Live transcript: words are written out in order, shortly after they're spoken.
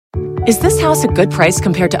Is this house a good price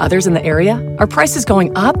compared to others in the area? Are prices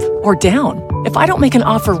going up or down? If I don't make an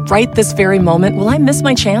offer right this very moment, will I miss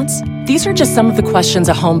my chance? These are just some of the questions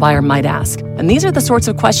a home buyer might ask. And these are the sorts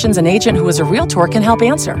of questions an agent who is a Realtor can help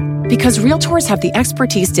answer. Because Realtors have the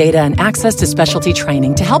expertise, data, and access to specialty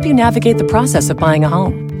training to help you navigate the process of buying a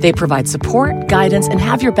home. They provide support, guidance, and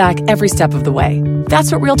have your back every step of the way.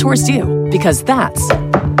 That's what Realtors do, because that's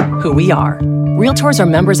who we are. Realtors are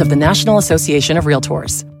members of the National Association of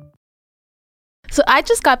Realtors. So I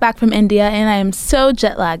just got back from India and I am so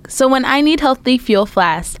jet lagged. So when I need healthy fuel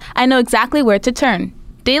fast, I know exactly where to turn.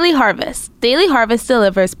 Daily Harvest. Daily Harvest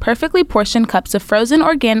delivers perfectly portioned cups of frozen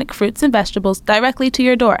organic fruits and vegetables directly to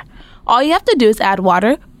your door. All you have to do is add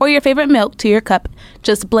water or your favorite milk to your cup.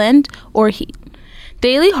 Just blend or heat.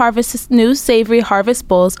 Daily Harvest's new savory harvest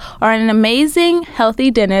bowls are an amazing,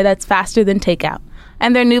 healthy dinner that's faster than takeout.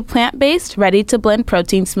 And their new plant-based, ready-to-blend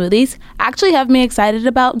protein smoothies actually have me excited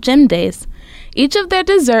about gym days. Each of their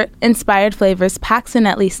dessert-inspired flavors packs in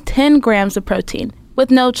at least 10 grams of protein, with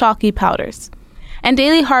no chalky powders. And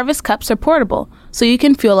Daily Harvest cups are portable, so you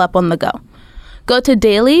can fuel up on the go. Go to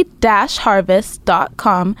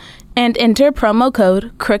daily-harvest.com and enter promo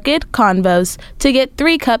code CROOKEDCONVOS to get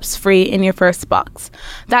 3 cups free in your first box.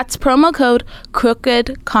 That's promo code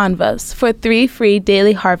CROOKEDCONVOS for 3 free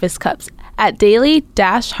Daily Harvest cups at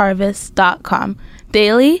daily-harvest.com.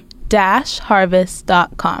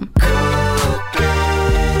 daily-harvest.com.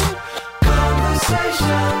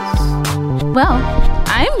 Well,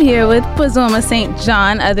 I'm here with Bozoma St.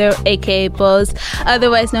 John, aka Boz,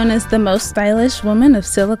 otherwise known as the most stylish woman of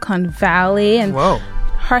Silicon Valley. And whoa.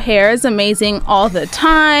 Her hair is amazing all the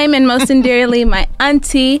time, and most endearingly, my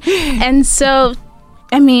auntie. And so,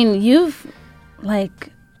 I mean,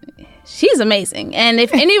 she's amazing. And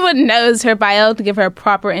if anyone knows her bio, to give her a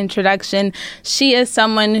proper introduction, she is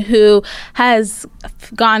someone who has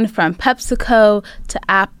gone from PepsiCo to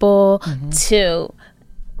Apple to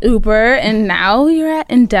Uber, and now you're at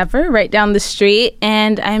Endeavor right down the street.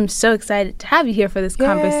 And I'm so excited to have you here for this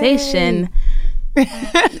conversation.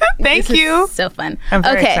 Thank you. So fun. I'm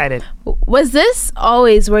very excited. Was this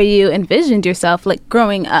always where you envisioned yourself, like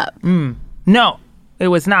growing up? No, it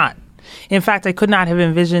was not. In fact, I could not have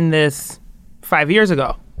envisioned this 5 years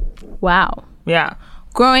ago. Wow. Yeah.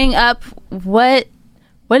 Growing up, what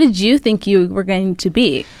did you think you were going to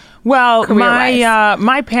be? Well,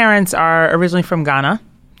 my parents are originally from Ghana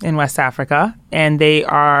in West Africa, and they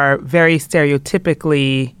are very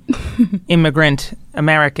stereotypically immigrant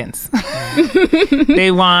Americans. They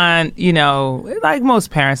want, like most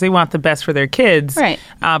parents, they want the best for their kids. Right.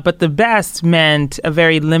 But the best meant a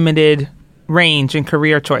very limited range in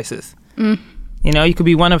career choices. You could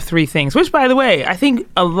be one of 3 things, which, by the way, I think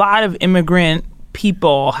a lot of immigrant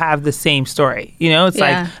people have the same story. It's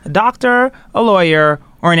like a doctor, a lawyer,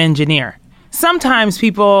 or an engineer. Sometimes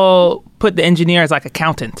people put the engineer as like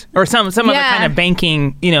accountant or some other kind of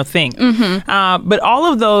banking, thing. But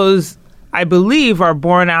all of those, I believe, are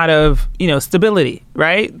born out of, stability,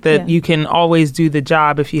 right? That you can always do the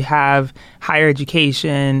job if you have higher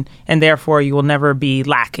education, and therefore you will never be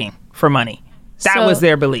lacking for money. That was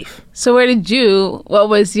their belief. So what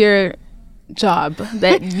was your job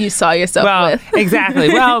that you saw yourself with? Exactly.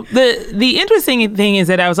 Well, the interesting thing is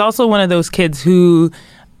that I was also one of those kids who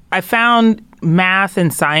I found math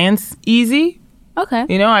and science easy. Okay.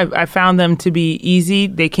 I found them to be easy.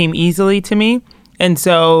 They came easily to me. And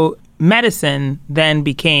so medicine then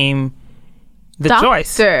became the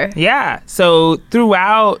choice. Yeah. So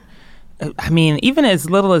throughout, even as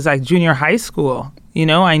little as like junior high school,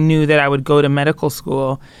 I knew that I would go to medical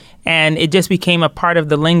school, and it just became a part of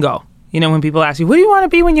the lingo. When people ask you, what do you want to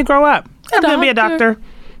be when you grow up? I'm going to be a doctor,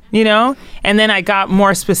 And then I got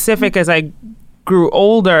more specific as I grew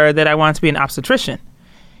older that I wanted to be an obstetrician.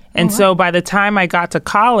 And so by the time I got to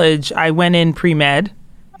college, I went in pre-med,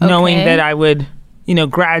 knowing that I would,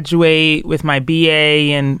 graduate with my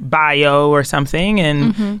BA in bio or something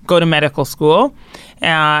and go to medical school.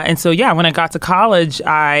 And so, when I got to college,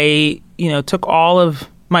 I, took all of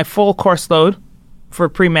my full course load for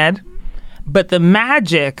pre-med. But the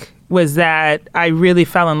magic was that I really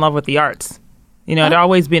fell in love with the arts. I'd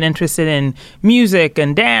always been interested in music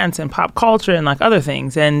and dance and pop culture and like other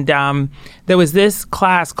things. And there was this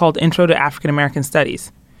class called Intro to African American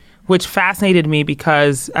Studies, which fascinated me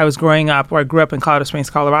because I grew up in Colorado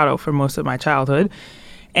Springs, Colorado for most of my childhood.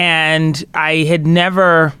 And I had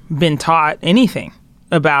never been taught anything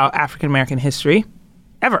about African American history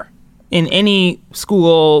ever in any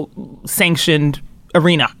school sanctioned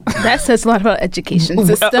arena. That says a lot about education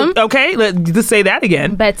system. Okay, let's say that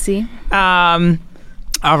again. Betsy.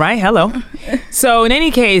 All right. Hello. So in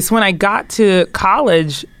any case, when I got to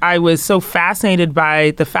college, I was so fascinated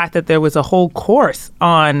by the fact that there was a whole course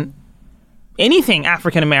on anything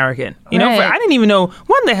African American. You know, I didn't even know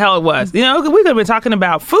what the hell it was. You know, we could have been talking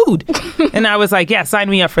about food. And I was like, yeah, sign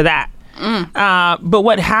me up for that. But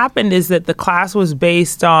what happened is that the class was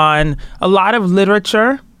based on a lot of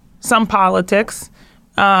literature, some politics,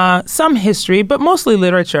 some history, but mostly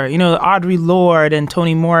literature. You know, Audre Lorde and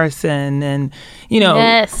Toni Morrison and, you know,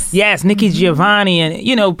 yes, Nikki Giovanni and,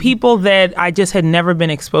 you know, people that I just had never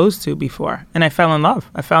been exposed to before. And I fell in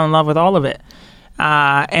love. I fell in love with all of it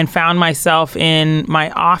and found myself in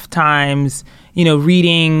my off times, you know,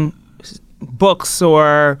 reading books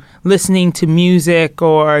or listening to music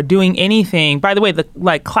or doing anything. By the way,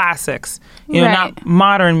 like classics, you know, not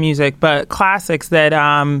modern music, but classics that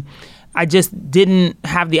I just didn't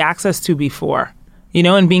have the access to before, you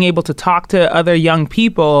know, and being able to talk to other young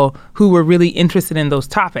people who were really interested in those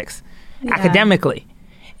topics academically.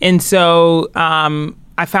 And so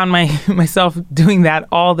I found myself doing that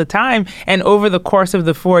all the time. And over the course of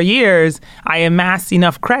the 4 years, I amassed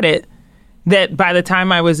enough credit that by the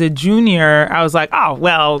time I was a junior, I was like, oh,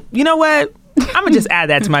 well, you know what? I'm going to just add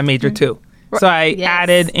that to my major too. So I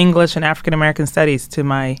added English and African American Studies to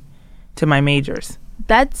my majors.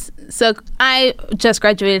 So I just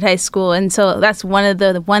graduated high school, and so that's one of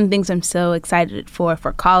the things I'm so excited for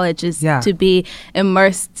college is to be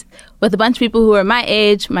immersed with a bunch of people who are my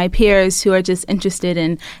age, my peers, who are just interested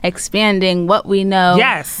in expanding what we know.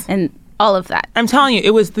 Yes. And all of that. I'm telling you,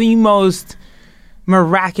 it was the most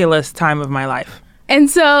miraculous time of my life. And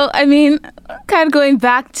so, I mean, kind of going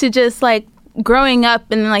back to just like growing up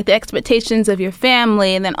and like the expectations of your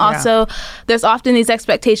family, and then also there's often these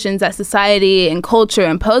expectations that society and culture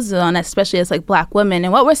imposes on us, especially as like Black women.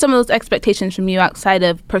 And what were some of those expectations from you outside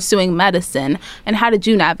of pursuing medicine, and how did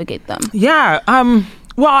you navigate them? Yeah,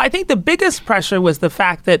 well, I think the biggest pressure was the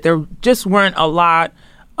fact that there just weren't a lot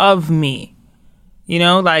of me. You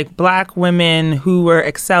know, like Black women who were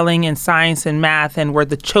excelling in science and math and were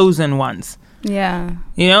the chosen ones. Yeah.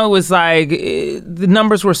 You know, it was like the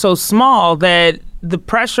numbers were so small that the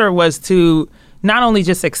pressure was to not only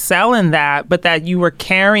just excel in that, but that you were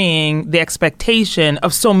carrying the expectation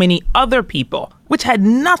of so many other people, which had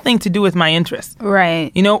nothing to do with my interests.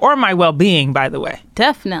 Right. You know, or my well-being, by the way.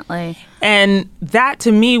 Definitely. And that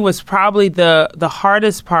to me was probably the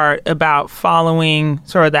hardest part about following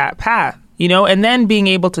sort of that path. You know, and then being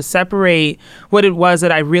able to separate what it was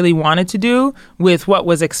that I really wanted to do with what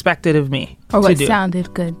was expected of me or what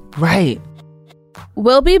sounded good. Right.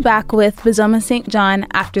 We'll be back with Bozoma St. John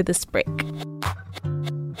after this break.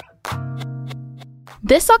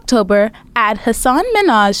 This October, add Hasan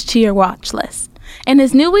Minhaj to your watch list. In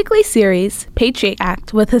his new weekly series, Patriot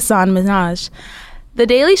Act with Hasan Minhaj, The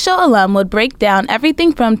Daily Show alum would break down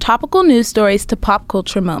everything from topical news stories to pop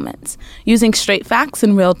culture moments, using straight facts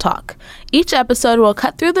and real talk. Each episode will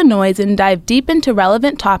cut through the noise and dive deep into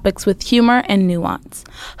relevant topics with humor and nuance.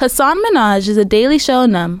 Hasan Minhaj is a Daily Show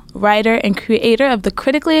alum, writer, and creator of the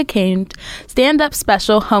critically acclaimed stand-up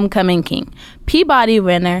special Homecoming King, Peabody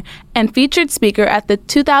winner, and featured speaker at the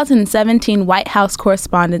 2017 White House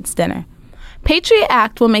Correspondents' Dinner. Patriot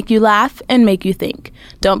Act will make you laugh and make you think.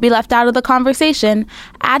 Don't be left out of the conversation.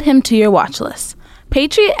 Add him to your watch list.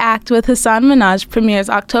 Patriot Act with Hasan Minhaj premieres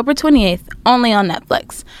October 28th, only on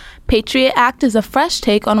Netflix. Patriot Act is a fresh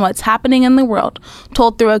take on what's happening in the world,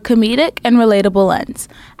 told through a comedic and relatable lens.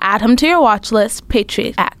 Add him to your watch list.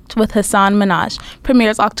 Patriot Act with Hasan Minhaj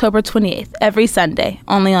premieres October 28th, every Sunday,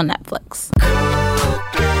 only on Netflix.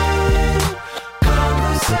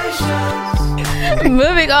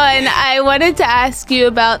 Moving on, I wanted to ask you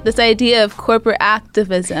about this idea of corporate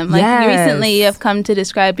activism. Like recently you have come to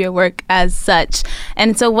describe your work as such.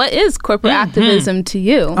 And so what is corporate activism to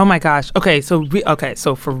you? Oh my gosh. Okay,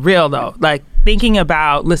 so for real though, like thinking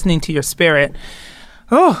about listening to your spirit.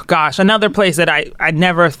 Oh gosh, another place that I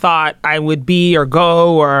never thought I would be or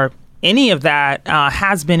go or any of that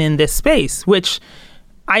has been in this space, which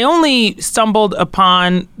I only stumbled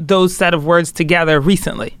upon those set of words together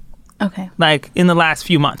recently. Okay. Like in the last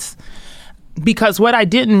few months. Because what I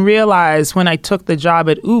didn't realize when I took the job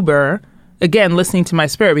at Uber, again, listening to my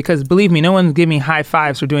spirit, because believe me, no one gave me high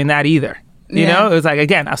fives for doing that either. You know, it was like,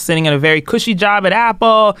 again, I was sitting in a very cushy job at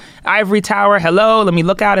Apple, ivory tower. Hello, let me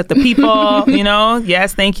look out at the people, you know.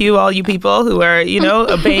 Yes, thank you, all you people who are, you know,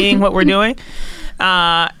 obeying what we're doing.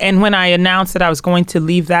 And when I announced that I was going to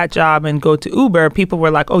leave that job and go to Uber, people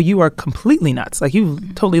were like, oh, you are completely nuts. Like, you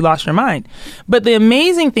totally lost your mind. But the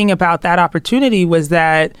amazing thing about that opportunity was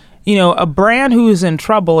that, you know, a brand who's in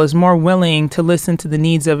trouble is more willing to listen to the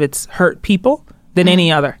needs of its hurt people than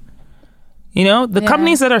any other. You know, the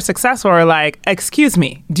companies that are successful are like, excuse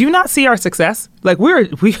me, do you not see our success? Like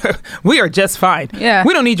we are just fine. Yeah.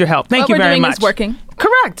 We don't need your help. Thank you very much. What we're doing is working.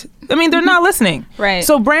 Correct. I mean, they're not listening. Right.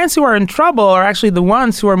 So brands who are in trouble are actually the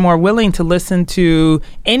ones who are more willing to listen to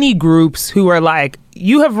any groups who are like,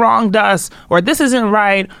 you have wronged us, or this isn't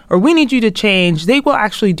right, or we need you to change. They will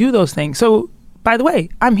actually do those things. So, by the way,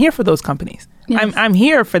 I'm here for those companies. Yes. I'm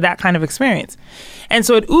here for that kind of experience. And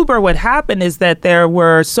so at Uber, what happened is that there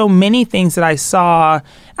were so many things that I saw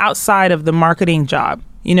outside of the marketing job.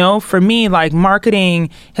 You know, for me, like marketing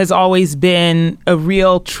has always been a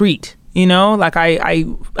real treat. You know, like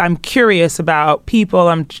I'm curious about people.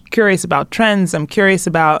 I'm curious about trends. I'm curious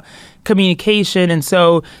about communication. And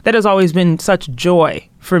so that has always been such joy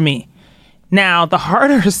for me. Now, the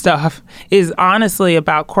harder stuff is honestly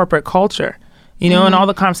about corporate culture. You know, and all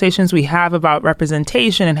the conversations we have about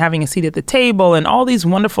representation and having a seat at the table and all these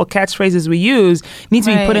wonderful catchphrases we use need to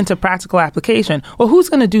be put into practical application. Well, who's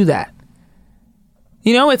going to do that?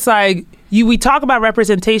 You know, it's like we talk about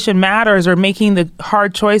representation matters or making the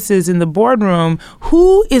hard choices in the boardroom.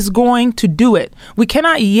 Who is going to do it? We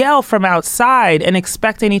cannot yell from outside and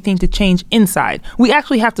expect anything to change inside. We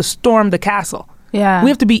actually have to storm the castle. Yeah. We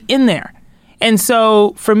have to be in there. And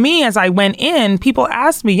so for me, as I went in, people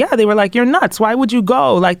asked me, they were like, you're nuts. Why would you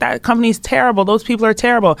go? Like, that company's terrible. Those people are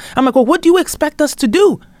terrible. I'm like, well, what do you expect us to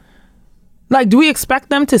do? Like, do we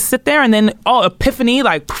expect them to sit there and then, epiphany,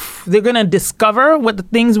 like, poof, they're going to discover what the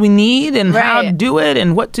things we need and how to do it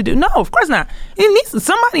and what to do? No, of course not.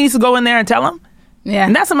 Somebody needs to go in there and tell them. Yeah.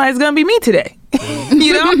 And that somebody's going to be me today.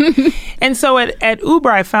 You know? And so at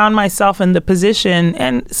Uber, I found myself in the position,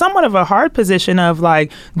 and somewhat of a hard position, of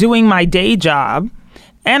like doing my day job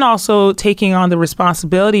and also taking on the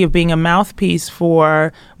responsibility of being a mouthpiece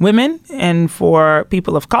for women and for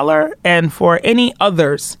people of color and for any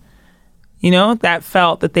others, you know, that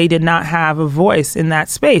felt that they did not have a voice in that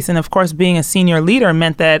space. And of course, being a senior leader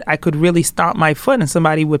meant that I could really stomp my foot and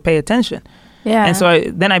somebody would pay attention. Yeah. And so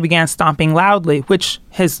then I began stomping loudly, which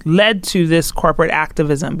has led to this corporate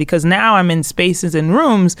activism, because now I'm in spaces and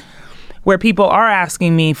rooms where people are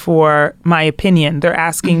asking me for my opinion. They're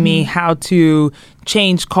asking me how to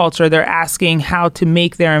change culture. They're asking how to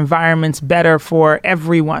make their environments better for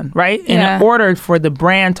everyone, right? In order for the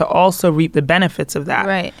brand to also reap the benefits of that.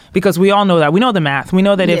 Right. Because we all know that. We know the math. We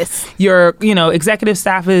know that if your, executive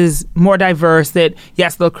staff is more diverse, that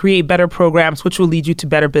yes, they'll create better programs, which will lead you to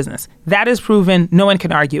better business. That is proven. No one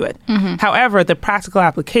can argue it. However, the practical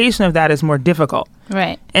application of that is more difficult.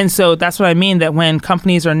 Right. And so that's what I mean, that when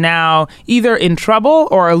companies are now either in trouble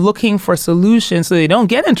or are looking for solutions so they don't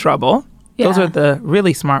get in trouble, those are the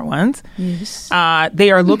really smart ones. Yes.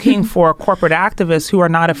 They are looking for corporate activists who are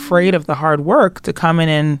not afraid of the hard work to come in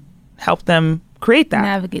and help them create that.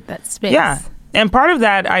 Navigate that space. Yeah. And part of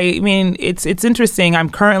that, I mean, it's interesting. I'm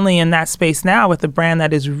currently in that space now with a brand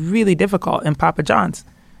that is really difficult in Papa John's.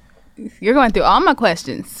 You're going through all my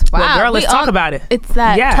questions. Wow. Well, girl, let's talk about it. It's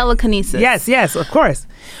that telekinesis. Yes, of course.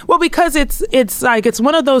 Well, because it's like, it's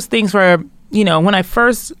one of those things where, when I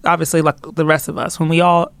first, obviously, like the rest of us, when we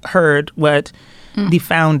all heard what the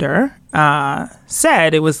founder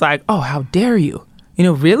said, it was like, oh, how dare you?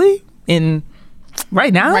 Really?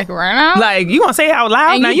 Right now? Like right now? Like, you gonna say it out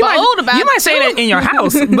loud? And now, you might say that in your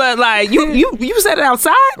house, but like you said it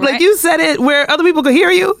outside. Right. Like, you said it where other people could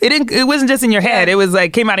hear you. It wasn't just in your head. It was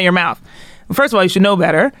like, came out of your mouth. First of all, you should know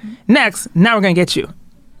better. Next, now we're gonna get you.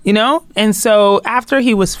 And so after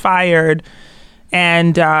he was fired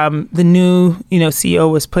and the new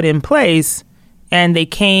CEO was put in place, and they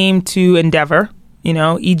came to Endeavor.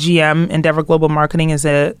 EGM, Endeavor Global Marketing, is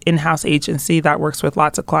an in-house agency that works with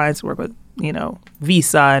lots of clients. Work with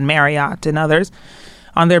Visa and Marriott and others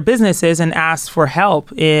on their businesses, and asked for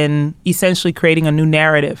help in essentially creating a new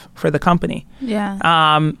narrative for the company. Yeah.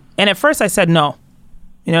 And at first I said no,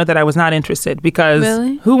 that I was not interested, because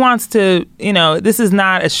who wants to, this is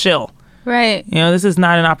not a shill. Right. This is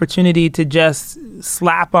not an opportunity to just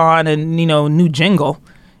slap on a, new jingle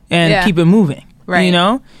and keep it moving. Right.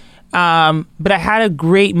 But I had a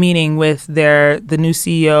great meeting with the new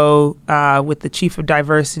CEO, with the chief of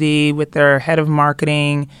diversity, with their head of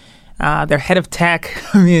marketing, their head of tech.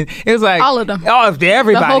 I mean, it was like all of them,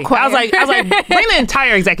 everybody. The whole choir. I was like, bring the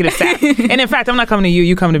entire executive staff. And in fact, I'm not coming to you.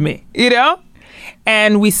 You come to me.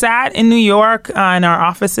 And we sat in New York in our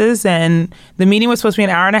offices, and the meeting was supposed to be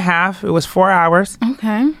an hour and a half. It was 4 hours.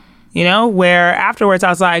 Okay. Where afterwards I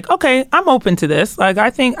was like, okay, I'm open to this. Like,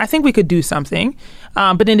 I think we could do something.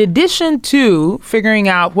 But in addition to figuring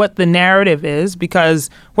out what the narrative is,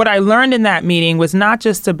 because what I learned in that meeting was not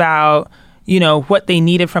just about, what they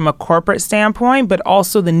needed from a corporate standpoint, but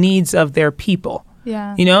also the needs of their people.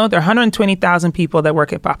 Yeah. You know, there are 120,000 people that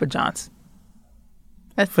work at Papa John's.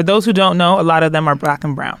 For those who don't know, a lot of them are Black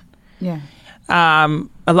and brown. Yeah.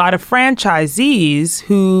 A lot of franchisees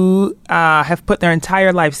who have put their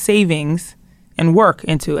entire life savings and work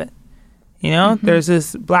into it. You know, there's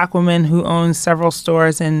this Black woman who owns several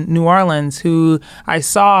stores in New Orleans who I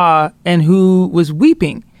saw and who was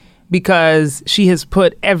weeping because she has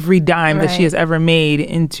put every dime that she has ever made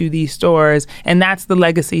into these stores. And that's the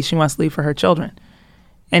legacy she wants to leave for her children.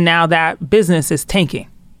 And now that business is tanking,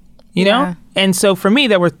 you know? And so for me,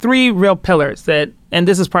 there were 3 real pillars that, and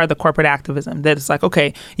this is part of the corporate activism, that it's like,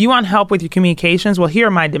 okay, you want help with your communications? Well, here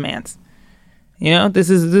are my demands. You know, this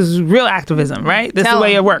is real activism, right? This is the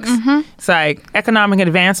way it works. It's like economic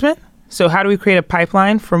advancement. So how do we create a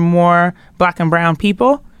pipeline for more Black and brown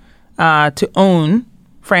people to own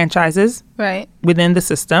franchises within the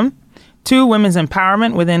system? 2, women's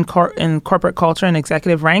empowerment within in corporate culture and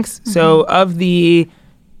executive ranks. So of the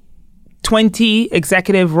 20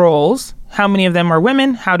 executive roles, how many of them are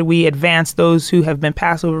women? How do we advance those who have been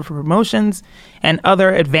passed over for promotions and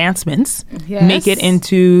other advancements, make it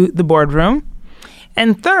into the boardroom?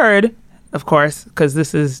 And 3rd, of course, because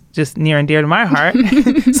this is just near and dear to my heart,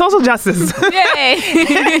 social justice.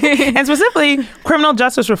 Yay! And specifically, criminal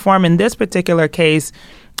justice reform in this particular case,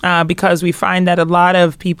 because we find that a lot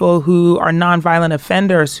of people who are nonviolent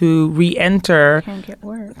offenders who re-enter... Can't get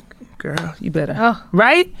work. Girl, you better.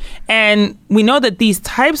 Right? And we know that these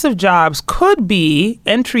types of jobs could be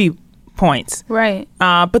entry points. Right.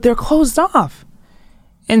 But they're closed off.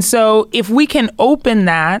 And so if we can open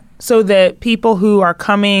that so that people who are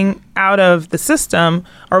coming out of the system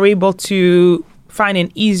are able to find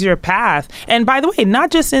an easier path. And by the way, not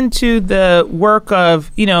just into the work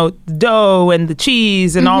of, you know, dough and the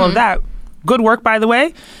cheese and all of that. Good work, by the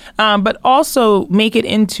way. But also make it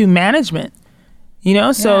into management. You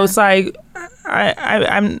know, so it's like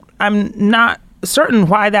I'm not certain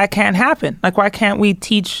why that can't happen. Like, why can't we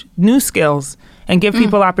teach new skills and give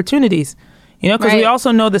people opportunities? You know, because we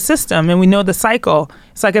also know the system and we know the cycle.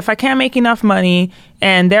 It's like, if I can't make enough money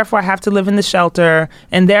and therefore I have to live in the shelter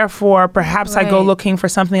and therefore perhaps I go looking for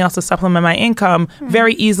something else to supplement my income,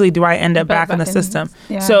 very easily do I end up back in the system.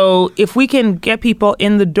 So if we can get people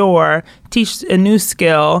in the door, teach a new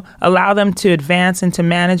skill, allow them to advance into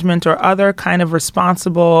management or other kind of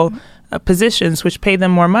responsible positions which pay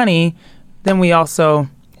them more money, then we also...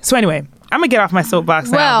 So anyway, I'm going to get off my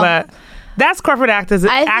soapbox now, but... That's corporate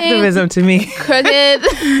activism to me. Crooked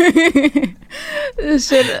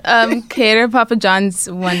should cater Papa John's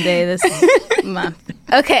one day this month.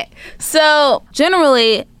 Okay, so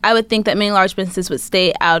generally, I would think that many large businesses would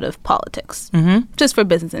stay out of politics, just for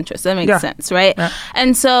business interests. That makes sense, right? Yeah.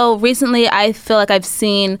 And so recently, I feel like I've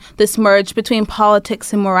seen this merge between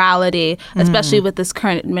politics and morality, especially with this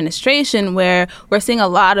current administration, where we're seeing a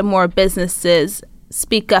lot of more businesses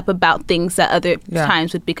speak up about things that other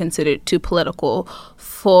times would be considered too political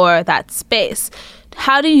for that space.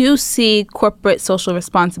 How do you see corporate social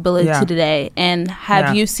responsibility today? And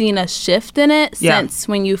have you seen a shift in it since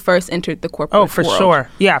when you first entered the corporate world? Oh, for sure.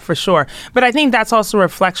 Yeah, for sure. But I think that's also a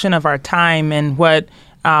reflection of our time and what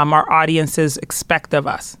our audiences expect of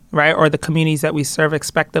us, right? Or the communities that we serve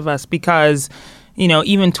expect of us. Because, you know,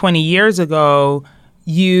 even 20 years ago,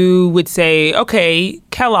 you would say, okay,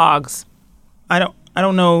 Kellogg's, I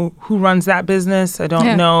don't know who runs that business. I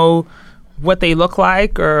don't know what they look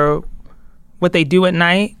like or what they do at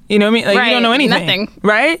night. You know what I mean? Like, you don't know anything. Nothing.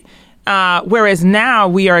 Right? Whereas now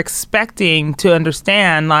we are expecting to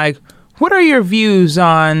understand, like, what are your views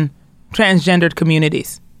on transgendered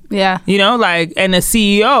communities? Yeah. You know, like, and a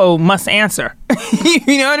CEO must answer.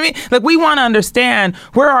 You know what I mean? Like, we want to understand,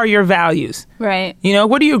 where are your values? Right. You know,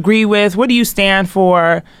 what do you agree with? What do you stand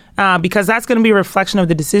for? Because that's going to be a reflection of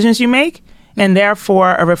the decisions you make. And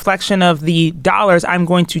therefore a reflection of the dollars I'm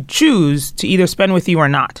going to choose to either spend with you or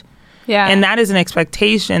not. Yeah. And that is an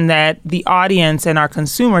expectation that the audience and our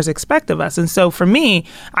consumers expect of us. And so for me,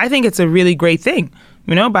 I think it's a really great thing.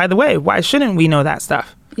 You know, by the way, why shouldn't we know that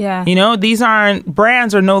stuff? Yeah. You know,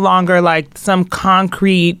 brands are no longer like some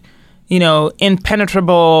concrete, you know,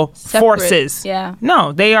 impenetrable forces. Yeah.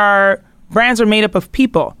 No, brands are made up of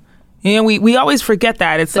people. You know, we always forget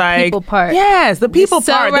that. It's the people part. Yes, the people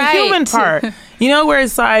part, right. The human part. You know, where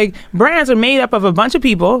it's like brands are made up of a bunch of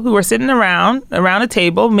people who are sitting around a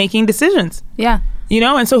table making decisions. Yeah. You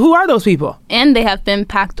know, and so who are those people? And they have been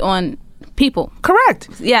packed on people. Correct.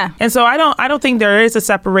 Yeah. And so I don't think there is a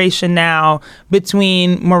separation now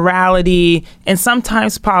between morality and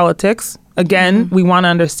sometimes politics. Again, we want to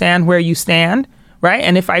understand where you stand. Right,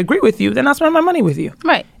 and if I agree with you, then I'll spend my money with you.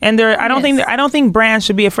 Right, and I don't think brands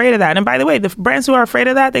should be afraid of that. And by the way, the brands who are afraid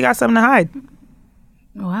of that, they got something to hide.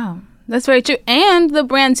 Wow. That's very true. And the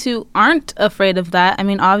brands who aren't afraid of that, I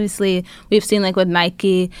mean, obviously, we've seen like with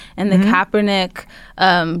Nike and the Kaepernick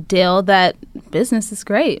deal that business is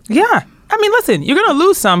great. Yeah. I mean, listen, you're going to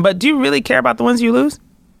lose some, but do you really care about the ones you lose?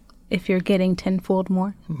 If you're getting tenfold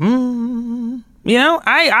more. You know,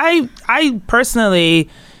 I personally...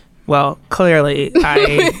 Well, clearly,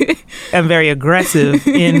 I am very aggressive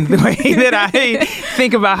in the way that I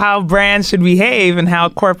think about how brands should behave and how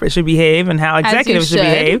corporate should behave and how executives should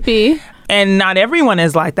behave. And not everyone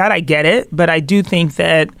is like that. I get it. But I do think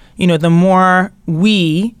that, you know, the more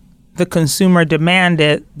we, the consumer, demand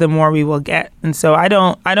it, the more we will get. And so I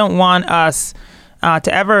don't want us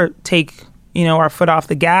to ever take, you know, our foot off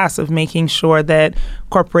the gas of making sure that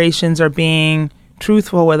corporations are being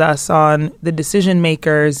truthful with us on the decision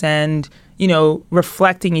makers and, you know,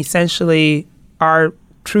 reflecting essentially our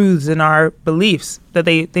truths and our beliefs that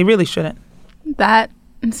they really shouldn't.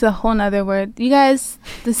 It's a whole nother word. You guys,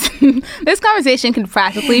 this conversation can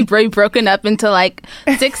practically be broken up into like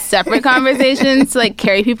 6 separate conversations to like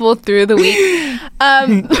carry people through the week.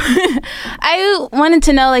 I wanted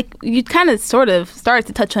to know, like, you kind of sort of started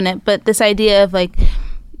to touch on it, but this idea of like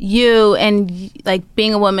you and like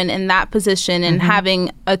being a woman in that position and having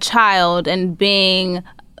a child and being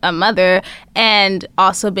a mother and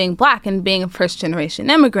also being Black and being a first generation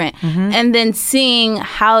immigrant and then seeing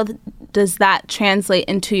how does that translate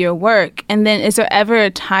into your work, and then is there ever a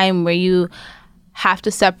time where you have to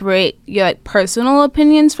separate your like personal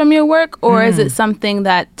opinions from your work, or is it something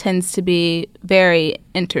that tends to be very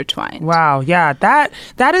intertwined? Wow, yeah, that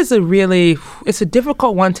is it's a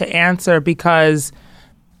difficult one to answer because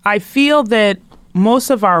I feel that most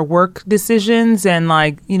of our work decisions and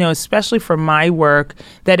like, you know, especially for my work,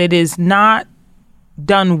 that it is not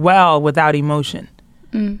done well without emotion,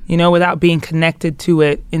 you know, without being connected to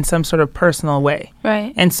it in some sort of personal way.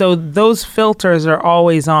 Right. And so those filters are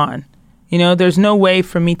always on. You know, there's no way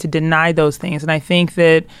for me to deny those things. And I think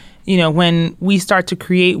that, you know, when we start to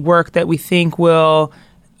create work that we think will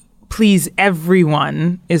please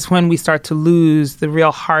everyone is when we start to lose the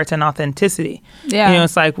real heart and authenticity. Yeah. You know,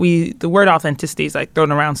 it's like the word authenticity is like thrown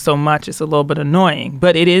around so much, it's a little bit annoying.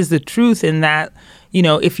 But it is the truth in that, you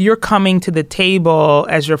know, if you're coming to the table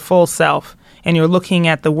as your full self and you're looking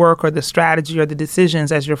at the work or the strategy or the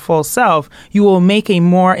decisions as your full self, you will make a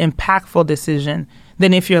more impactful decision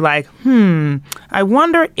than if you're like, I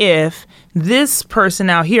wonder if this person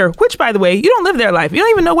out here, which, by the way, you don't live their life. You don't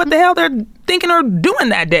even know what the hell they're thinking or doing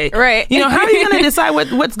that day. Right. You know, how are you going to decide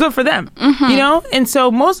what's good for them? You know? And so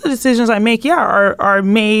most of the decisions I make, are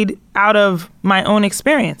made out of my own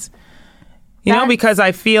experience. You know, because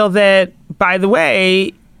I feel that, by the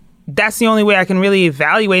way, that's the only way I can really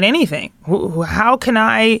evaluate anything. How can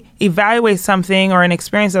I evaluate something or an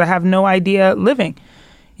experience that I have no idea living?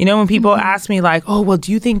 You know, when people ask me like, oh, well,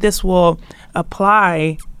 do you think this will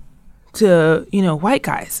apply to, you know, white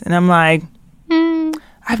guys? And I'm like,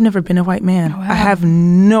 I've never been a white man. Wow. I have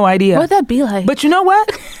no idea. What would that be like? But you know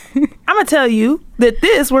what? I'm going to tell you that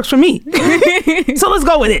this works for me. So let's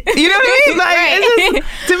go with it. You know what I mean? Like, right. It's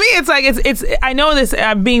just, to me, it's like, it's. I know this,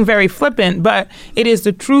 I'm being very flippant, but it is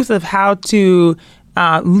the truth of how to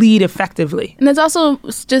lead effectively. And it also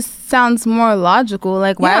just sounds more logical.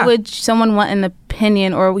 Like, why would someone want an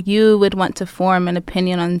opinion, or you would want to form an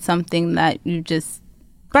opinion on something that you just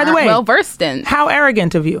by the way, well versed in? How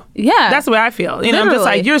arrogant of you. Yeah. That's the way I feel. You know, Literally. I'm just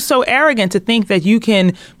like, you're so arrogant to think that you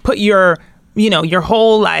can put your, you know, your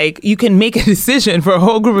whole, like, you can make a decision for a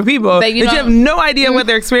whole group of people that you have no idea what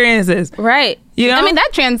their experience is. Right. You know? I mean,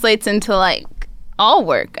 that translates into, like, all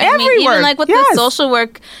work. Every work. Even like with the social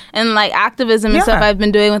work and like activism and stuff I've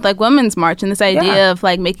been doing with like Women's March, and this idea of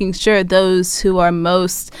like making sure those who are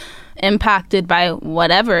most impacted by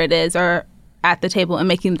whatever it is are at the table and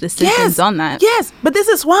making decisions on that. Yes, but this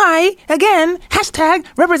is why, again,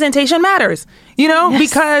 #representation matters. You know,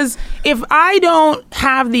 because if I don't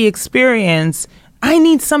have the experience, I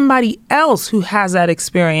need somebody else who has that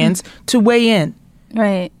experience to weigh in.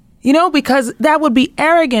 Right. You know, because that would be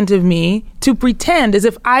arrogant of me to pretend as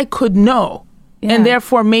if I could know and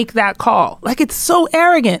therefore make that call. Like, it's so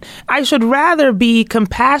arrogant. I should rather be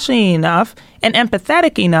compassionate enough and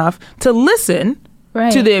empathetic enough to listen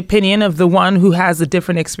to the opinion of the one who has a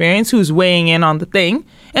different experience, who's weighing in on the thing,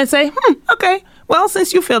 and say, okay, well,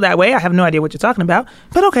 since you feel that way, I have no idea what you're talking about,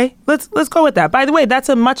 but okay, let's go with that. By the way, that's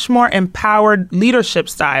a much more empowered leadership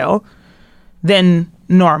style than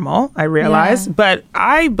normal, I realize, but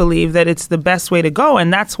I believe that it's the best way to go.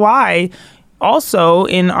 And that's why also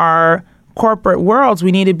in our corporate worlds,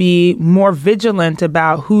 we need to be more vigilant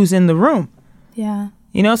about who's in the room. Yeah.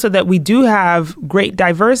 so that we do have great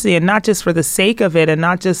diversity, and not just for the sake of it, and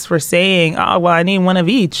not just for saying, oh, well, I need one of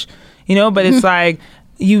each, but it's like,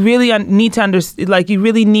 you really need to understand, like, you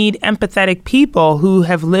really need empathetic people who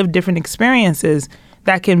have lived different experiences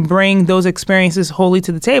that can bring those experiences wholly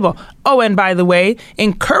to the table. Oh, and by the way,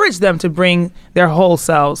 encourage them to bring their whole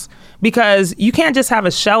selves, because you can't just have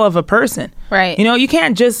a shell of a person. Right. You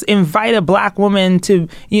can't just invite a black woman to,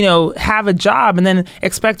 have a job and then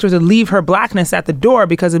expect her to leave her blackness at the door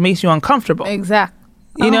because it makes you uncomfortable.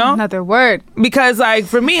 Exactly. Another word. Because, like,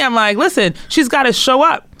 for me, I'm like, listen, she's got to show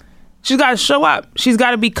up. She's got to show up. She's got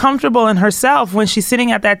to be comfortable in herself when she's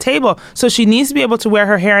sitting at that table. So she needs to be able to wear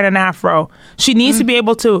her hair in an afro. She needs to be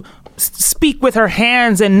able to speak with her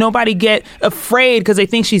hands and nobody get afraid because they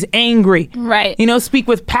think she's angry. Right. Speak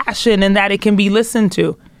with passion and that it can be listened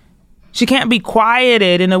to. She can't be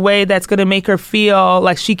quieted in a way that's going to make her feel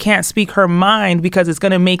like she can't speak her mind because it's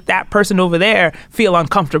going to make that person over there feel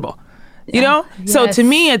uncomfortable. Yes. So to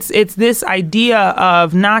me, it's this idea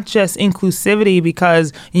of not just inclusivity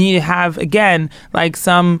because you need to have, again, like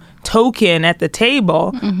some token at the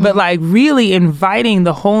table, but like really inviting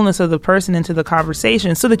the wholeness of the person into the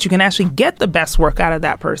conversation so that you can actually get the best work out of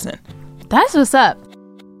that person. That's what's up.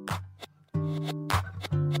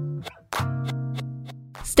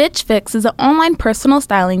 Stitch Fix is an online personal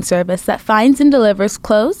styling service that finds and delivers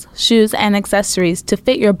clothes, shoes, and accessories to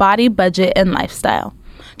fit your body, budget, and lifestyle.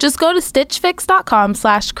 Just go to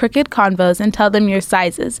stitchfix.com/crookedconvos and tell them your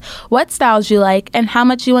sizes, what styles you like, and how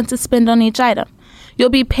much you want to spend on each item. You'll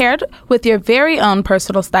be paired with your very own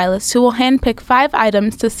personal stylist who will handpick 5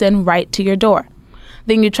 items to send right to your door.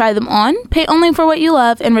 Then you try them on, pay only for what you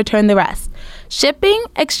love, and return the rest. Shipping,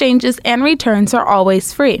 exchanges, and returns are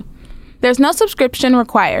always free. There's no subscription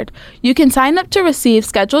required. You can sign up to receive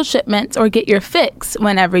scheduled shipments or get your fix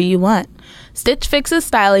whenever you want. Stitch Fix's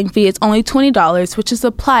styling fee is only $20, which is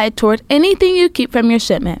applied toward anything you keep from your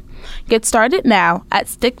shipment. Get started now at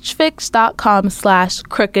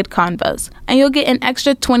stitchfix.com/crookedconvos, and you'll get an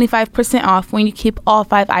extra 25% off when you keep all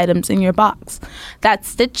 5 items in your box.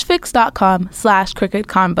 That's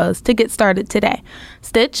stitchfix.com/crookedconvos to get started today.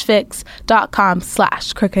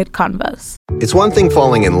 stitchfix.com/crookedconvos. It's one thing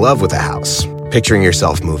falling in love with a house, picturing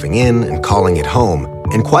yourself moving in and calling it home,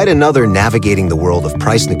 and quite another navigating the world of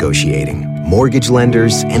price negotiating, mortgage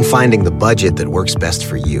lenders, and finding the budget that works best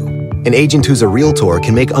for you. An agent who's a Realtor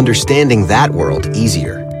can make understanding that world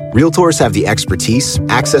easier. Realtors have the expertise,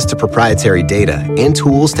 access to proprietary data, and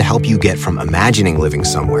tools to help you get from imagining living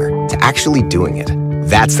somewhere to actually doing it.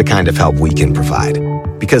 That's the kind of help we can provide.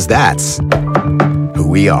 Because that's who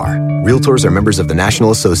we are. Realtors are members of the National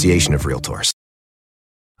Association of Realtors.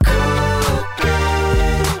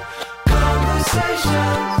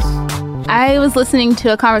 I was listening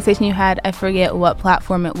to a conversation you had, I forget what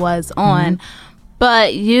platform it was on,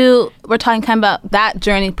 but you were talking kind of about that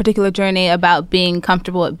particular journey about being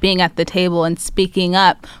comfortable with being at the table and speaking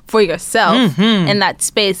up for yourself in that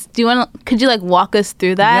space. Could you walk us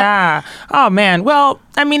through that? Yeah. Oh man. Well,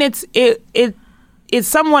 I mean, it's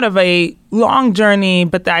somewhat of a long journey,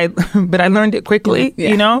 but I learned it quickly,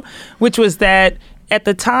 which was that at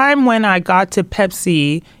the time when I got to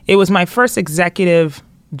Pepsi, it was my first executive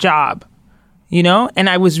job, and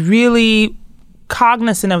I was really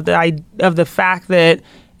cognizant of the fact that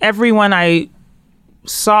everyone I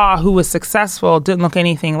saw who was successful didn't look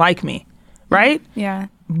anything like me, right? Yeah.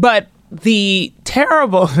 But the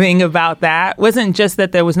terrible thing about that wasn't just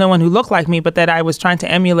that there was no one who looked like me, but that I was trying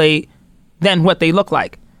to emulate then what they look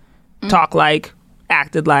like, talk like,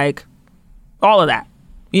 acted like, all of that.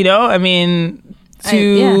 I mean,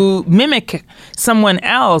 to mimic someone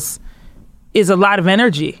else is a lot of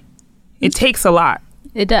energy. It takes a lot.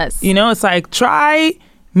 It does. It's like, try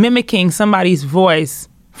mimicking somebody's voice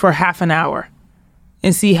for half an hour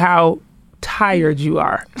and see how tired you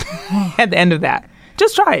are at the end of that.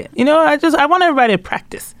 Just try it. I want everybody to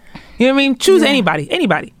practice. You know what I mean? Choose anybody,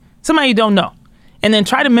 somebody you don't know, and then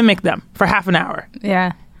try to mimic them for half an hour.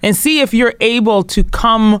 Yeah. And see if you're able to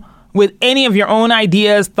come with any of your own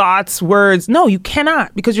ideas, thoughts, words. No, you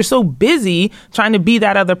cannot, because you're so busy trying to be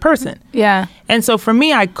that other person. Yeah. And so for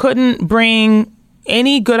me, I couldn't bring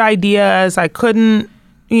any good ideas. I couldn't,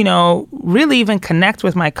 really even connect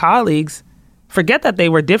with my colleagues. Forget that they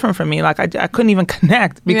were different from me. Like, I couldn't even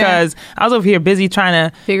connect because I was over here busy trying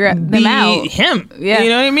to figure them out. Him. Yeah. You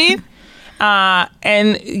know what I mean?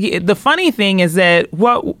 And the funny thing is that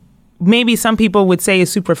what maybe some people would say is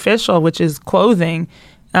superficial, which is clothing,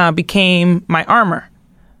 became my armor,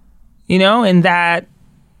 and that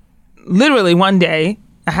literally one day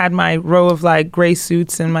I had my row of gray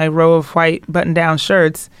suits and my row of white button-down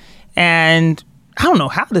shirts, and I don't know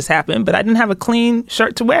how this happened, but I didn't have a clean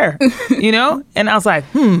shirt to wear, you know? And I was like,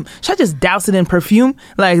 should I just douse it in perfume?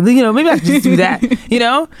 Like, you know, maybe I should just do that, you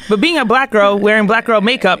know? But being a black girl wearing black girl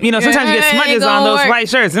makeup, you know, sometimes you get smudges on those white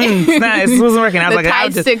shirts. It wasn't working. I was like,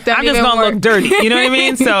 I'm just going to look dirty. You know what I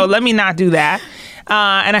mean? So let me not do that.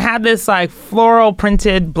 And I had this like floral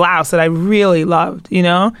printed blouse that I really loved, you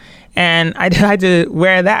know? And I had to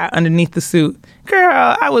wear that underneath the suit.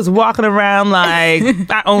 Girl, I was walking around like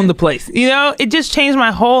I owned the place. You know, it just changed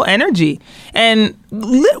my whole energy. And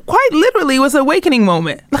quite literally was an awakening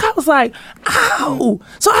moment. Like I was like, ow.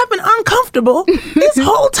 So I've been uncomfortable this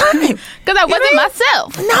whole time. Because I wasn't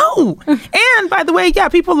myself. No. And by the way, yeah,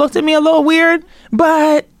 people looked at me a little weird.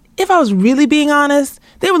 But if I was really being honest,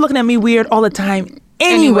 they were looking at me weird all the time.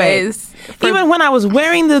 Anyways, even when I was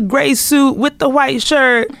wearing the gray suit with the white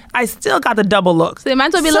shirt, I still got the double look. So they might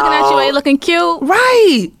as well be looking at you while you're looking cute.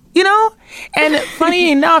 Right. You know? And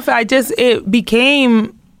funny enough, it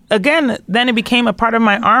became a part of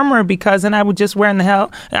my armor because then I would just wear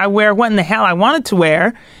what in the hell I wanted to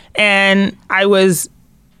wear. And I was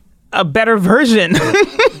a better version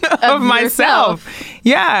of myself.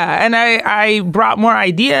 Yeah. And I brought more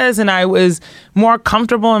ideas and I was more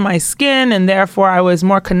comfortable in my skin and therefore I was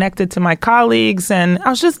more connected to my colleagues and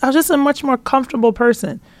I was just a much more comfortable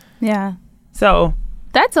person. Yeah. So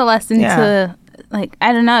that's a lesson to like,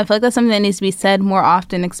 I don't know. I feel like that's something that needs to be said more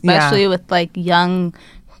often, especially with like young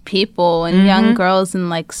people and young girls in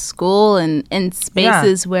like school and in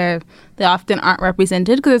spaces where they often aren't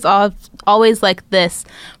represented because it's always like this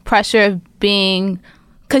pressure of being,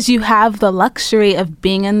 because you have the luxury of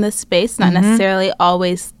being in this space, not necessarily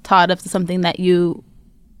always thought of something that you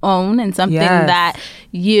own and something that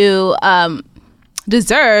you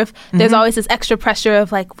deserve. There's always this extra pressure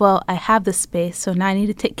of like, well, I have this space, so now I need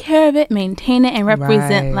to take care of it, maintain it, and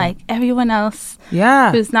represent like everyone else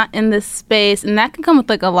who's not in this space. And that can come with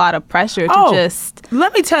like a lot of pressure to just...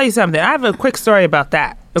 Let me tell you something. I have a quick story about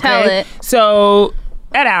that. Okay? Tell it. So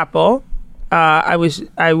at Apple, I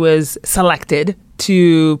was selected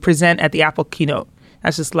to present at the Apple keynote.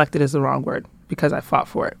 Actually, selected is the wrong word because I fought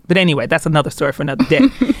for it. But anyway, that's another story for another day.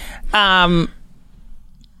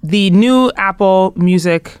 The new Apple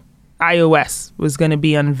Music iOS was going to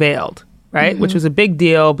be unveiled, right? Which was a big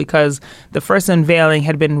deal because the first unveiling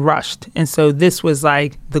had been rushed. And so this was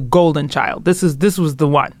like the golden child. This was the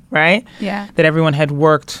one, right? Yeah. That everyone had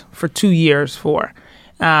worked for 2 years for.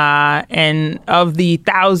 And of the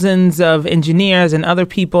thousands of engineers and other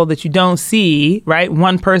people that you don't see, right,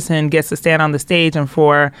 one person gets to stand on the stage and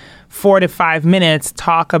for 4 to 5 minutes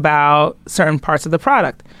talk about certain parts of the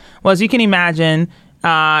product. Well, as you can imagine,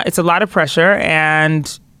 it's a lot of pressure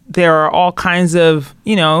and there are all kinds of,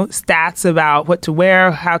 stats about what to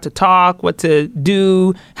wear, how to talk, what to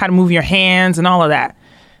do, how to move your hands and all of that.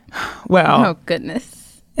 Well, oh,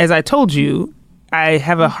 goodness. As I told you, I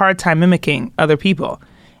have a hard time mimicking other people.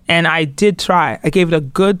 And I did try. I gave it a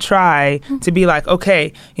good try to be like,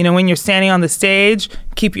 okay, when you're standing on the stage,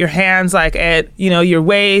 keep your hands like at, your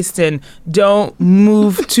waist and don't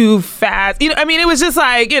move too fast. It was just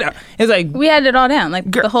like, it's like. We had it all down,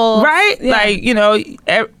 like the whole. Right? Yeah.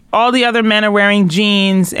 Like, all the other men are wearing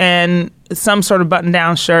jeans and some sort of button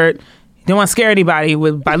down shirt. You don't want to scare anybody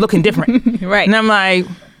by looking different. Right. And I'm like,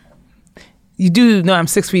 you do know I'm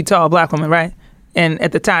 6 feet tall, black woman, right? And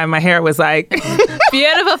at the time, my hair was like...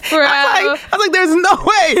 Beautiful fro. I was like, there's no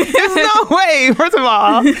way, first of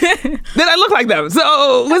all, that I look like them.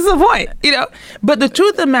 So what's the point? But the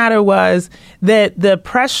truth of the matter was that the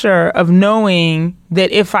pressure of knowing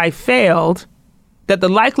that if I failed, that the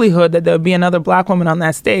likelihood that there would be another black woman on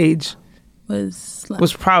that stage was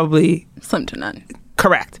probably... slim to none.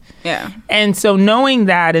 Correct. Yeah. And so knowing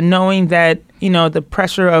that the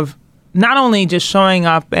pressure of not only just showing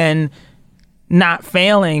up and not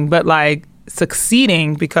failing, but like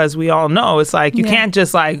succeeding, because we all know it's like you can't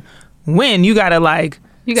just like win. You gotta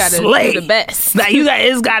slay. Do the best. Like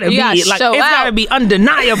it's gotta be like it's gotta be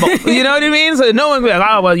undeniable. You know what I mean? So no one be like,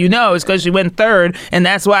 oh well, it's because she went third, and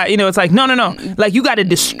that's why it's like no. Like you gotta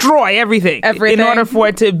destroy everything in order for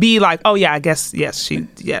it to be like, oh yeah, I guess she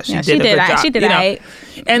did a good job. She did right.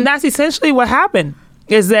 And that's essentially what happened.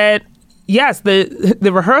 Is that yes, the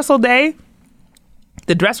rehearsal day.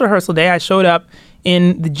 The dress rehearsal day, I showed up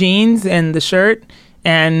in the jeans and the shirt,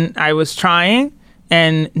 and I was trying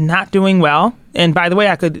and not doing well. And by the way,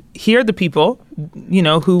 I could hear the people,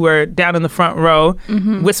 who were down in the front row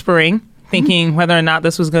whispering, thinking whether or not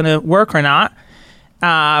this was going to work or not.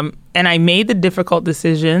 And I made the difficult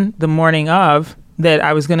decision the morning of that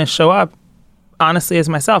I was going to show up honestly, as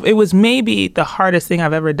myself. It was maybe the hardest thing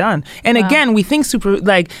I've ever done. And again, we think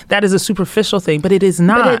that is a superficial thing, but it is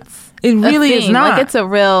not. It really is not. Like, it's a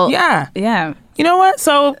real... Yeah. Yeah. You know what?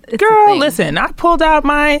 So, girl, listen, I pulled out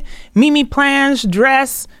my Mimi Plange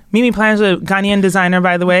dress. Mimi Plange, a Ghanaian designer,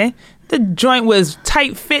 by the way. The joint was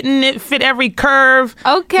tight fitting. It fit every curve.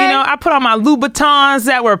 Okay. You know, I put on my Louboutins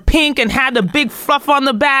that were pink and had the big fluff on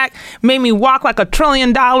the back. Made me walk like $1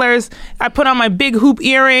 trillion. I put on my big hoop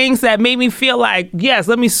earrings that made me feel like, yes,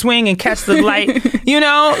 let me swing and catch the light. You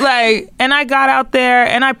know, like, and I got out there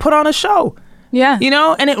and I put on a show. Yeah. You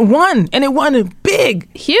know, and it won. And it won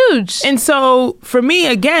big. Huge. And so for me,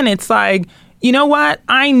 again, it's like, you know what?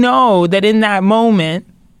 I know that in that moment,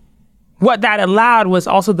 what that allowed was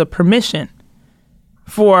also the permission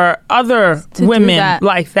for other women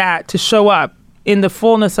like that to show up in the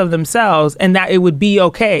fullness of themselves and that it would be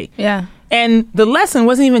okay. Yeah. And the lesson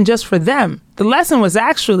wasn't even just for them. The lesson was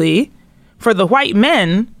actually for the white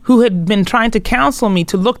men who had been trying to counsel me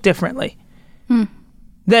to look differently.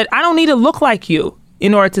 That I don't need to look like you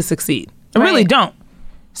in order to succeed. I really don't.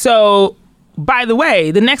 So, by the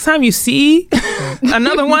way, the next time you see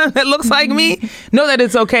another one that looks like me, know that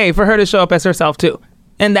it's okay for her to show up as herself too.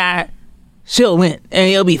 And that she'll win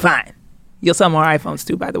and you'll be fine. You'll sell more iPhones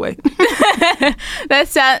too, by the way. That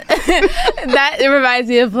reminds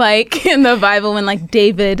me of like in the Bible when like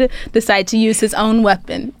David decided to use his own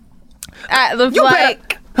weapon.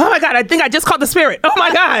 Oh my God, I think I just caught the spirit. Oh my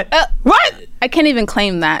God. What? I can't even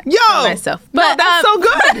claim that for myself. But no, that's so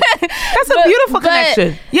good. That's a beautiful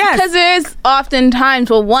connection. Yes. Because there's often times,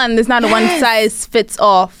 there's not a one size fits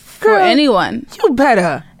all for anyone. You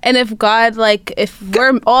better. And if God, if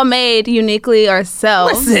we're all made uniquely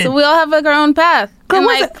ourselves, so we all have our own path. Girl, and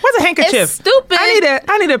where's a handkerchief? It's stupid.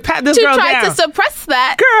 I need to pat this girl down. To try to suppress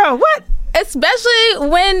that. Girl, what? Especially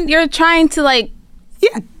when you're trying to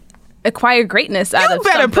acquire greatness out of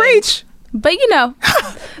something. You better preach. But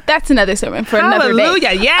that's another sermon for another day.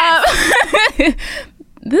 Hallelujah, yes.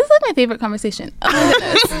 This is like my favorite conversation. Oh my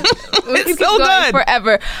goodness. It's so good.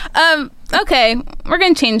 Forever. Okay, we're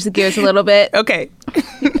going to change the gears a little bit. Okay.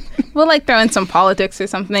 We'll throw in some politics or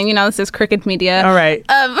something. This is Crooked Media. All right.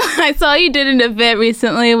 I saw you did an event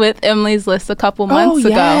recently with Emily's List a couple months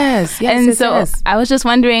ago. Yes. I was just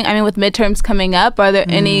wondering, with midterms coming up, are there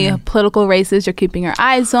any political races you're keeping your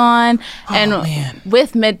eyes on? And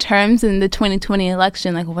with midterms in the 2020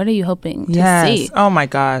 election, what are you hoping to see? Oh my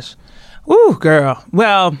gosh. Ooh, girl.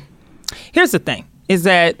 Well, here's the thing, is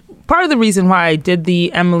that part of the reason why I did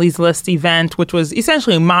the Emily's List event, which was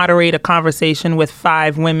essentially moderate a conversation with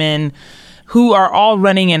 5 women who are all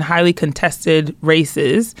running in highly contested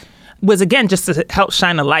races, was again just to help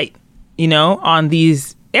shine a light, on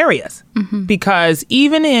these areas. Mm-hmm. Because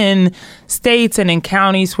even in states and in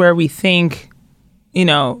counties where we think,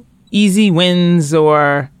 easy wins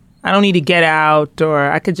or I don't need to get out or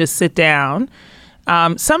I could just sit down,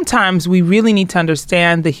 sometimes we really need to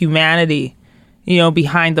understand the humanity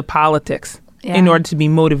behind the politics in order to be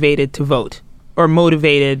motivated to vote or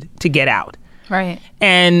motivated to get out. Right.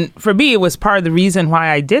 And for me, it was part of the reason why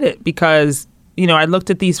I did it because, I looked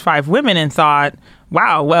at these 5 women and thought,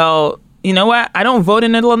 wow, well, you know what? I don't vote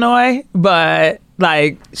in Illinois, but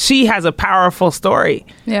she has a powerful story.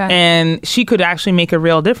 Yeah. And she could actually make a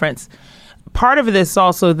real difference. Part of this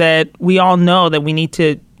also that we all know that we need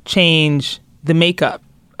to change the makeup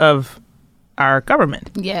of our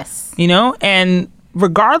government. Yes. And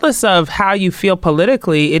regardless of how you feel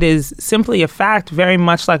politically, it is simply a fact, very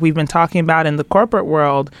much like we've been talking about in the corporate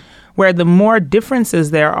world, where the more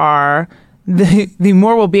differences there are, the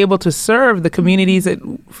more we'll be able to serve the communities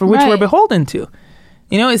for which we're beholden to.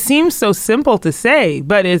 It seems so simple to say,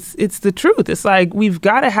 but it's the truth. It's we've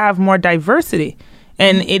got to have more diversity,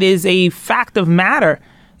 and it is a fact of matter.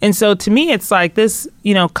 And so to me, it's this,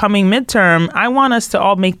 coming midterm, I want us to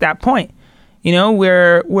all make that point.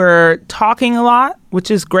 We're talking a lot,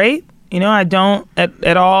 which is great. I don't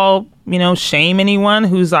at all, shame anyone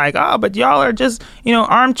who's oh, but y'all are just,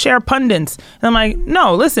 armchair pundits. And I'm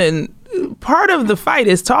no, listen, part of the fight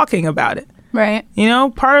is talking about it. Right.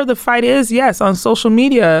 Part of the fight is, yes, on social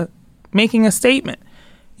media, making a statement.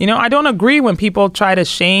 I don't agree when people try to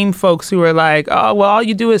shame folks who are oh, well, all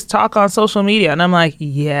you do is talk on social media. And I'm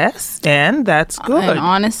yes, and that's good. And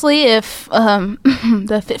honestly, if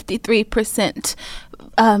the 53%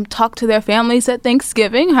 talk to their families at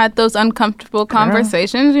Thanksgiving, had those uncomfortable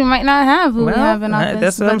conversations we might not have we have in office.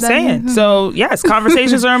 That's what I'm saying. So, yes,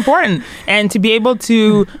 conversations are important. And to be able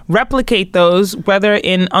to replicate those, whether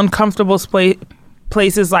in uncomfortable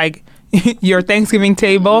places like your Thanksgiving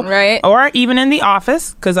table, right? Or even in the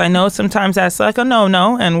office, because I know sometimes that's like a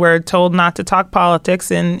no, and we're told not to talk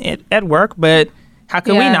politics at work, but how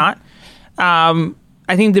can we not?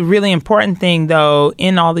 I think the really important thing, though,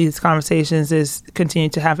 in all these conversations is continue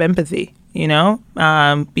to have empathy,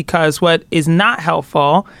 because what is not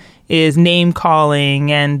helpful is name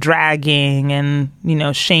calling and dragging and,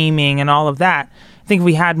 shaming and all of that. I think if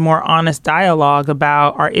we had more honest dialogue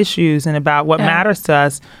about our issues and about what matters to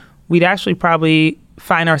us, we'd actually probably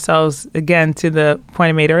find ourselves, again, to the point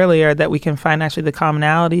I made earlier, that we can find actually the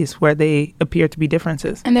commonalities where they appear to be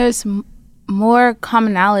differences. And there's more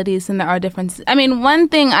commonalities than there are differences. I mean, one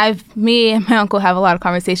thing me and my uncle have a lot of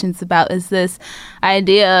conversations about is this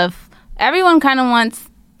idea of everyone kind of wants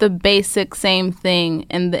the basic same thing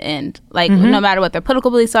in the end. Like, no matter what their political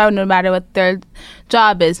beliefs are, no matter what their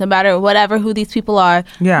job is, no matter who these people are,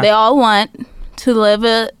 they all want to live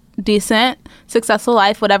a decent, successful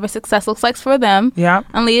life, whatever success looks like for them,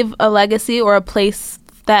 and leave a legacy or a place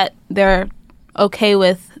that they're okay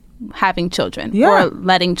with having children or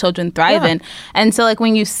letting children thrive in. And so, like,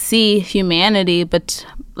 when you see humanity, but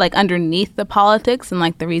like underneath the politics and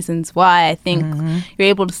like the reasons why, I think you're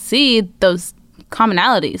able to see those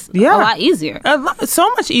commonalities a lot easier. So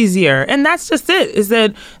much easier. And that's just it, is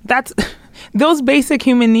that's those basic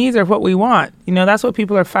human needs are what we want. That's what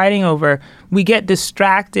people are fighting over. We get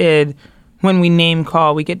distracted when we name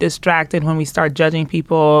call. We get distracted when we start judging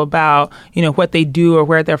people about, what they do or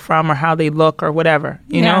where they're from or how they look or whatever,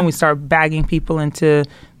 and we start bagging people into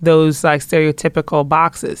those like stereotypical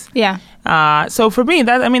boxes. So for me,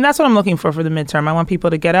 that's what I'm looking for the midterm. I want people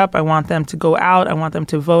to get up. I want them to go out. I want them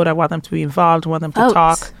to vote. I want them to be involved. I want them to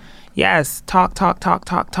talk. Yes, talk. Don't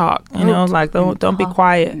be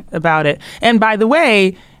quiet about it. And by the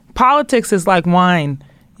way, politics is like wine.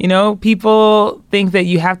 People think that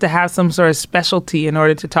you have to have some sort of specialty in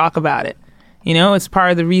order to talk about it. It's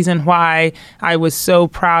part of the reason why I was so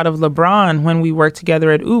proud of LeBron when we worked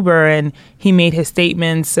together at Uber and he made his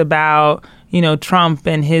statements about, Trump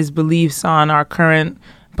and his beliefs on our current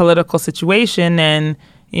political situation. And,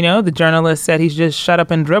 the journalist said he's just shut up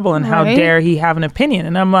and dribble and how dare he have an opinion.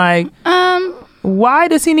 And I'm like, why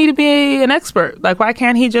does he need to be an expert? Like, why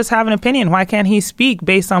can't he just have an opinion? Why can't he speak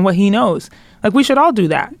based on what he knows? Like, we should all do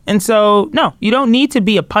that. And so, no, you don't need to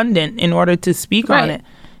be a pundit in order to speak on it.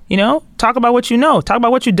 Talk about what you know. Talk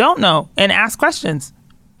about what you don't know and ask questions.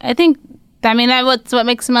 I think, that's what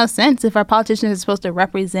makes the most sense. If our politicians are supposed to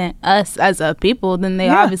represent us as a people, then they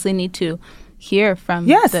obviously need to hear from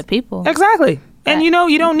the people. Exactly. And, you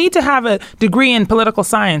don't need to have a degree in political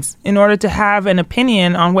science in order to have an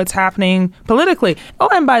opinion on what's happening politically. Oh,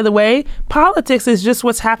 and by the way, politics is just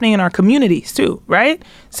what's happening in our communities, too, right?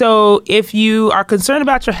 So if you are concerned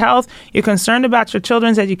about your health, you're concerned about your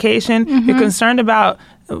children's education, you're concerned about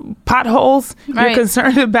potholes, you're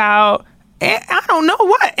concerned about, I don't know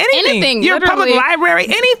what, anything. Your public library,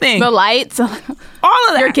 anything. The lights. All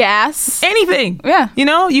of that. Your gas. Anything. Yeah.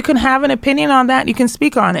 You can have an opinion on that. You can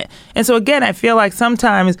speak on it. And so, again, I feel like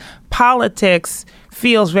sometimes politics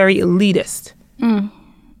feels very elitist.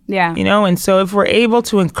 Yeah. And so if we're able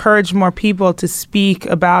to encourage more people to speak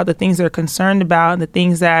about the things they're concerned about and the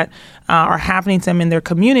things that are happening to them in their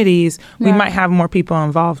communities, we might have more people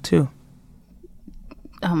involved, too.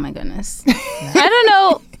 Oh, my goodness. I don't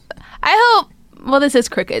know. I hope. Well, this is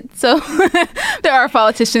Cricket, so there are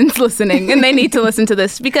politicians listening, and they need to listen to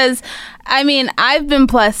this because, I've been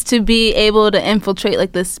blessed to be able to infiltrate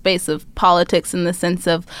like this space of politics in the sense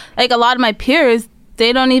of like a lot of my peers,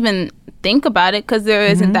 they don't even think about it because there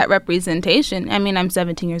isn't that representation. I'm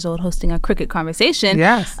 17 years old hosting a Cricket conversation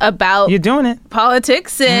about you're doing it.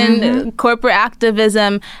 Politics and corporate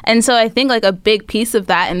activism. And so I think like a big piece of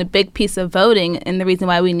that and a big piece of voting and the reason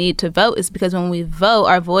why we need to vote is because when we vote,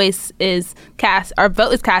 our vote is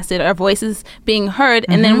casted, our voice is being heard,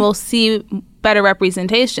 and then we'll see better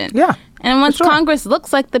representation. Yeah. And once Congress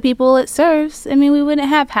looks like the people it serves, we wouldn't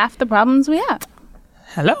have half the problems we have.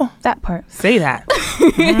 Hello. That part. Say that.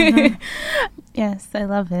 Yes, I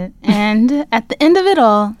love it. And at the end of it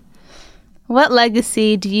all, what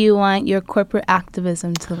legacy do you want your corporate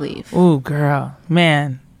activism to leave? Ooh, girl.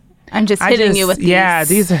 Man. I'm just hitting you with these. Yeah,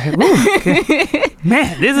 these are...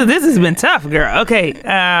 Man, this has been tough, girl. Okay.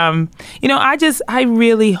 I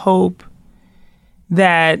really hope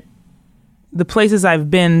that the places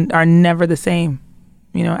I've been are never the same,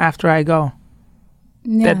 after I go.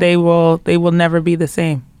 Yeah. That they will never be the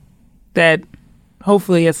same. That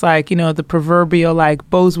hopefully it's like, the proverbial like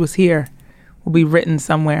Bose was here will be written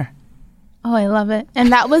somewhere. Oh, I love it.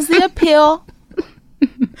 And that was the appeal.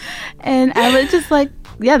 And I was just like,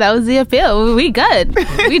 yeah, that was the appeal. We good.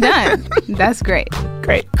 We done. That's great.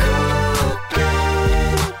 Great.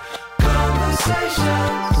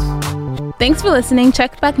 Thanks for listening.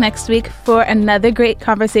 Check back next week for another great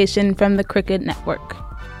conversation from the Crooked Network.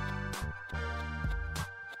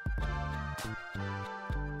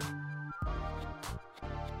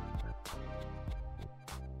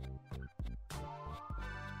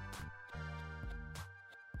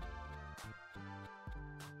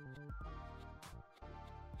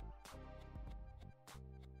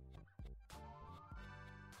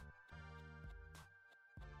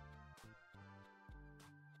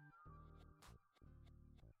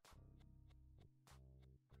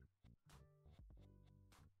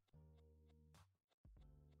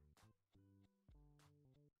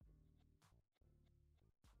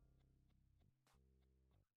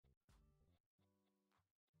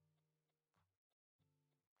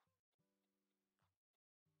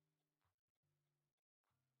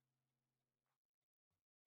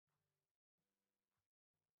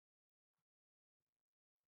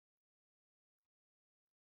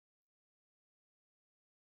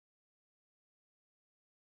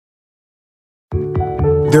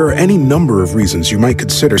 There are any number of reasons you might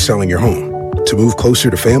consider selling your home. To move closer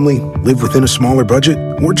to family, live within a smaller budget,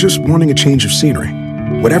 or just wanting a change of scenery.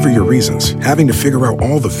 Whatever your reasons, having to figure out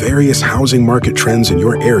all the various housing market trends in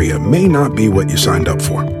your area may not be what you signed up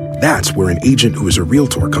for. That's where an agent who is a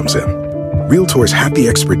realtor comes in. Realtors have the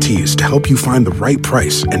expertise to help you find the right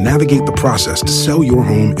price and navigate the process to sell your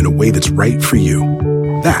home in a way that's right for you.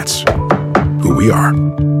 That's who we are.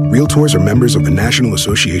 Realtors are members of the National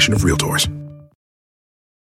Association of Realtors.